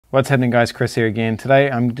What's happening, guys? Chris here again.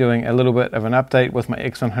 Today I'm doing a little bit of an update with my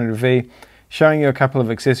X100V, showing you a couple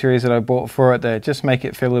of accessories that I bought for it that just make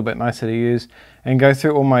it feel a little bit nicer to use, and go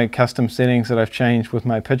through all my custom settings that I've changed with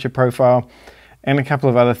my picture profile, and a couple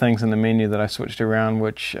of other things in the menu that I switched around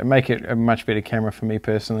which make it a much better camera for me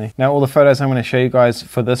personally. Now, all the photos I'm going to show you guys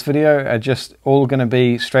for this video are just all going to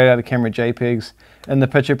be straight out of camera JPEGs in the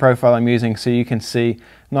picture profile I'm using, so you can see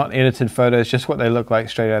not edited photos, just what they look like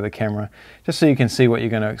straight out of the camera, just so you can see what you're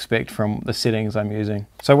going to expect from the settings I'm using.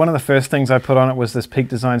 So one of the first things I put on it was this Peak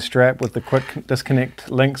Design strap with the quick disconnect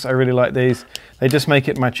links. I really like these. They just make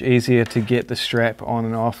it much easier to get the strap on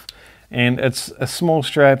and off. And it's a small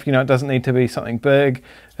strap, you know, it doesn't need to be something big.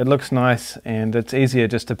 It looks nice, and it's easier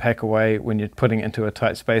just to pack away when you're putting it into a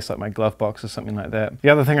tight space like my glove box or something like that. The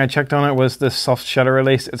other thing I checked on it was this soft shutter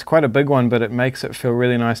release. It's quite a big one, but it makes it feel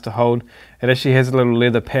really nice to hold. It actually has a little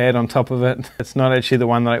leather pad on top of it. It's not actually the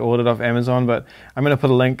one that I ordered off Amazon, but I'm going to put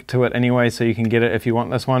a link to it anyway so you can get it if you want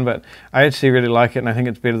this one. But I actually really like it, and I think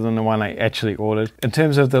it's better than the one I actually ordered. In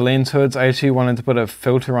terms of the lens hoods, I actually wanted to put a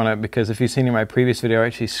filter on it because if you've seen in my previous video, I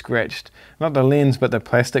actually scratched not the lens but the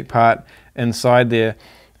plastic part inside there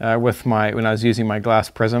when I was using my glass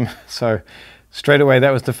prism. So straight away that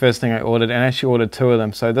was the first thing I ordered, and I actually ordered two of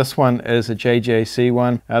them. So this one is a JJC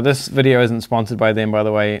one. This video isn't sponsored by them, by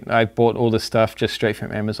the way. I bought all this stuff just straight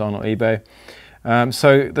from Amazon or eBay.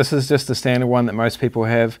 So this is just the standard one that most people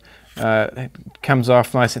have. It comes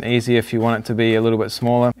off nice and easy if you want it to be a little bit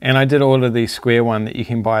smaller. And I did order the square one that you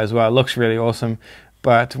can buy as well. It looks really awesome.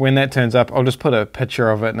 But when that turns up, I'll just put a picture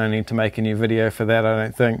of it. No need to make a new video for that, I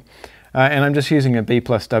don't think. And I'm just using a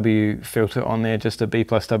B+W filter on there, just a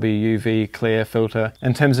B+W UV clear filter.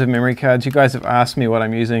 In terms of memory cards, you guys have asked me what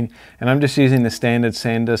I'm using, and I'm just using the standard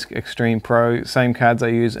SanDisk Extreme Pro, same cards I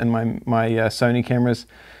use in my Sony cameras.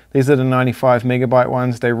 These are the 95 megabyte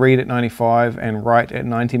ones. They read at 95 and write at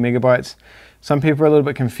 90 megabytes. Some people are a little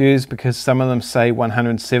bit confused because some of them say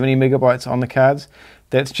 170 megabytes on the cards.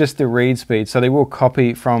 That's just the read speed, so they will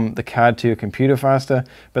copy from the card to your computer faster,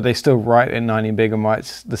 but they still write at 90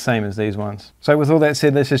 megabytes, the same as these ones. So with all that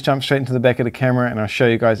said, let's just jump straight into the back of the camera and I'll show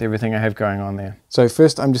you guys everything I have going on there. So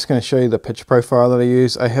first I'm just going to show you the picture profile that I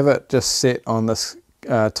use. I have it just set on this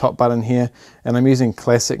top button here, and I'm using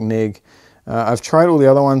Classic Neg. I've tried all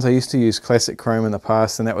the other ones. I used to use Classic Chrome in the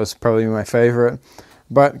past, and that was probably my favorite.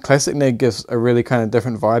 But Classic Neg gives a really kind of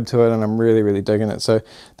different vibe to it, and I'm really digging it. So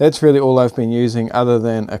that's really all I've been using other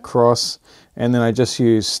than across, and then I just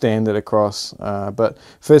use standard across. But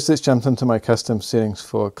first let's jump into my custom settings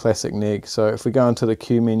for Classic Neg. So if we go into the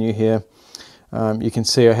Q menu here, you can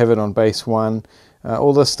see I have it on base 1.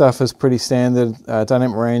 All this stuff is pretty standard.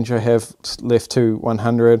 Dynamic range I have left to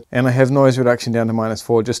 100, and I have noise reduction down to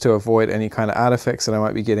 -4 just to avoid any kind of artifacts that I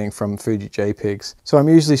might be getting from Fuji JPEGs. So I'm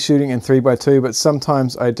usually shooting in 3:2, but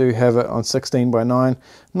sometimes I do have it on 16:9.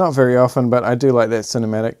 Not very often, but I do like that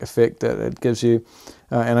cinematic effect that it gives you.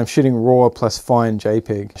 And I'm shooting raw plus fine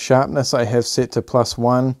JPEG. Sharpness I have set to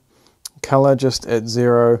 +1. Color just at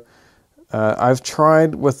 0. I've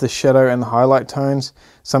tried with the shadow and the highlight tones.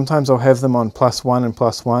 Sometimes I'll have them on +1 and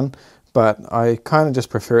 +1, but I kind of just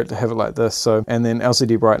prefer it to have it like this. So, and then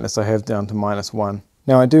LCD brightness I have down to -1.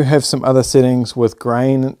 Now I do have some other settings with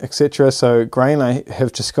grain, etc. So grain I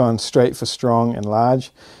have just gone straight for strong and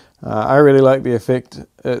large. I really like the effect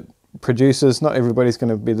it produces. Not everybody's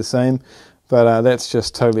going to be the same, but that's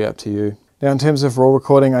just totally up to you. Now in terms of raw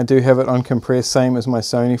recording, I do have it on compressed, same as my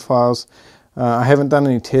Sony files. I haven't done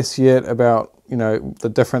any tests yet about, you know, the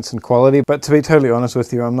difference in quality, but to be totally honest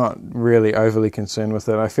with you, I'm not really overly concerned with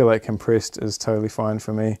it. I feel like compressed is totally fine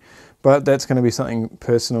for me, but that's going to be something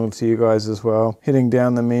personal to you guys as well. Heading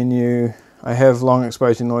down the menu, I have long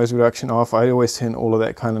exposure noise reduction off. I always turn all of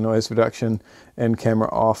that kind of noise reduction in camera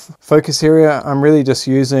off. Focus area, I'm really just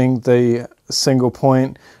using the single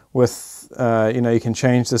point with, you know, you can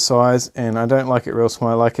change the size, and I don't like it real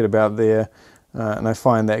small. I like it about there, and I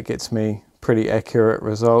find that gets me pretty accurate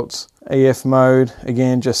results. EF mode,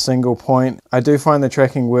 again, just single point. I do find the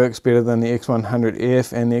tracking works better than the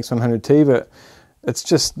X100F and the X100T, but it's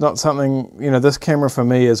just not something, you know, this camera for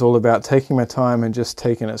me is all about taking my time and just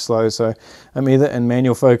taking it slow. So I'm either in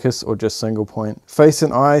manual focus or just single point. Face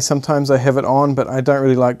and eye, sometimes I have it on, but I don't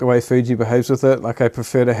really like the way Fuji behaves with it. Like I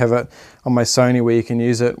prefer to have it on my Sony where you can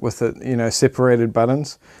use it with the, you know, separated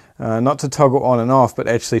buttons. Not to toggle on and off, but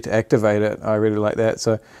actually to activate it. I really like that.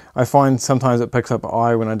 So I find sometimes it picks up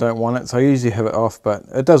eye when I don't want it, so I usually have it off, but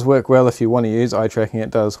it does work well if you want to use eye tracking.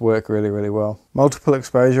 It does work really well. Multiple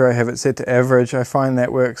exposure, I have it set to average. I find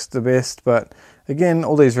that works the best, but again,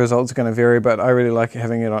 all these results are going to vary, but I really like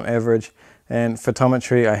having it on average. And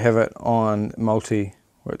photometry, I have it on multi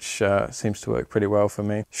which seems to work pretty well for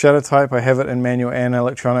me. Shutter type, I have it in manual and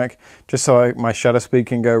electronic, just so my shutter speed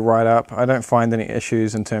can go right up. I don't find any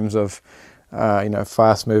issues in terms of you know,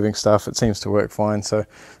 fast moving stuff. It seems to work fine. So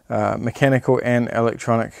mechanical and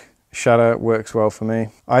electronic shutter works well for me.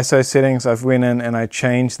 ISO settings, I've went in and I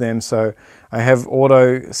changed them. So I have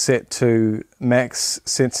auto set to max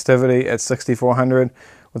sensitivity at 6400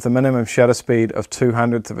 with a minimum shutter speed of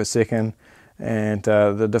 200th of a second, and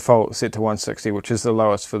the default set to 160, which is the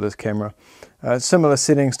lowest for this camera. Similar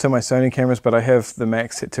settings to my Sony cameras, but I have the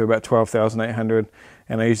max set to about 12,800,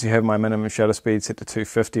 and I usually have my minimum shutter speed set to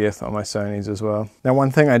 250th on my Sonys as well. Now,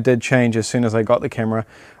 one thing I did change as soon as I got the camera,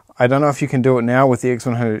 I don't know if you can do it now with the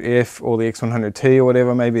X100F or the X100T or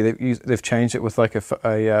whatever, maybe they've changed it with like a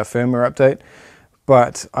firmware update,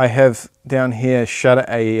 but I have down here shutter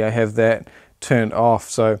AE, I have that turned off.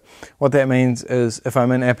 So what that means is if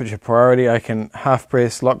I'm in aperture priority, I can half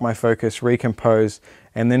press, lock my focus, recompose,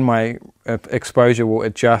 and then my exposure will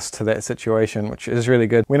adjust to that situation, which is really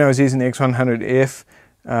good. When I was using the X100F,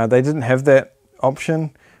 they didn't have that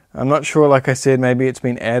option. I'm not sure, like I said, maybe it's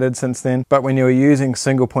been added since then, but when you were using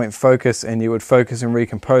single point focus and you would focus and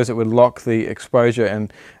recompose, it would lock the exposure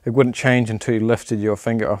and it wouldn't change until you lifted your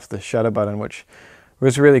finger off the shutter button, which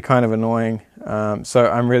was really kind of annoying.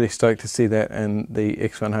 So I'm really stoked to see that in the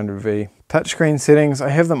X100V. Touchscreen settings, I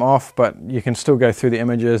have them off, but you can still go through the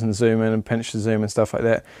images and zoom in and pinch to zoom and stuff like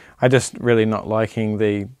that. I just really not liking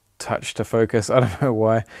the touch to focus. I don't know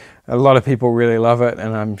why. A lot of people really love it,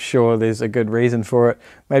 and I'm sure there's a good reason for it.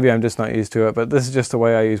 Maybe I'm just not used to it, but this is just the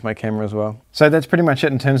way I use my camera as well. So that's pretty much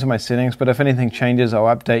it in terms of my settings, but if anything changes,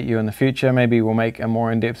 I'll update you in the future. Maybe we'll make a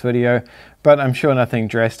more in-depth video, but I'm sure nothing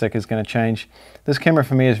drastic is going to change. This camera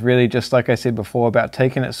for me is really just, like I said before, about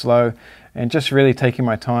taking it slow and just really taking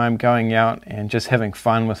my time, going out and just having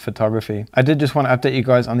fun with photography. I did just want to update you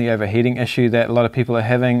guys on the overheating issue that a lot of people are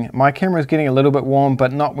having. My camera is getting a little bit warm,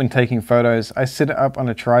 but not when taking photos. I set it up on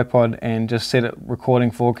a tripod and just set it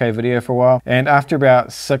recording 4K video for a while, and after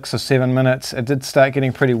about 6 or 7 minutes it did start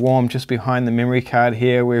getting pretty warm just behind the memory card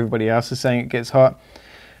here where everybody else is saying it gets hot.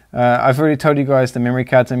 I've already told you guys the memory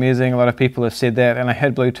cards I'm using. A lot of people have said that, and I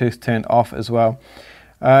had Bluetooth turned off as well.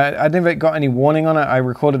 I never got any warning on it. I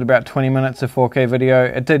recorded about 20 minutes of 4K video.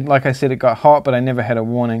 It did, like I said, it got hot, but I never had a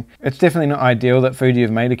warning. It's definitely not ideal that Fuji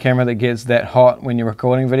have made a camera that gets that hot when you're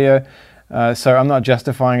recording video. So I'm not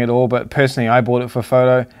justifying it all, but personally I bought it for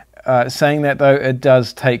photo. Saying that though, it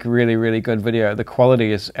does take really, really good video. The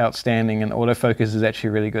quality is outstanding and autofocus is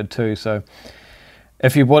actually really good too. So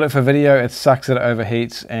if you bought it for video, it sucks that it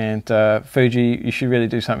overheats, and Fuji, you should really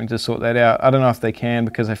do something to sort that out. I don't know if they can,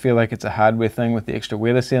 because I feel like it's a hardware thing with the extra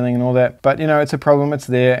weather sealing and all that. But you know, it's a problem, it's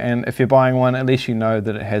there, and if you're buying one, at least you know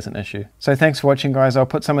that it has an issue. So thanks for watching, guys. I'll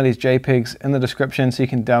put some of these JPEGs in the description so you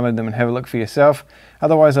can download them and have a look for yourself.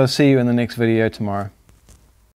 Otherwise, I'll see you in the next video tomorrow.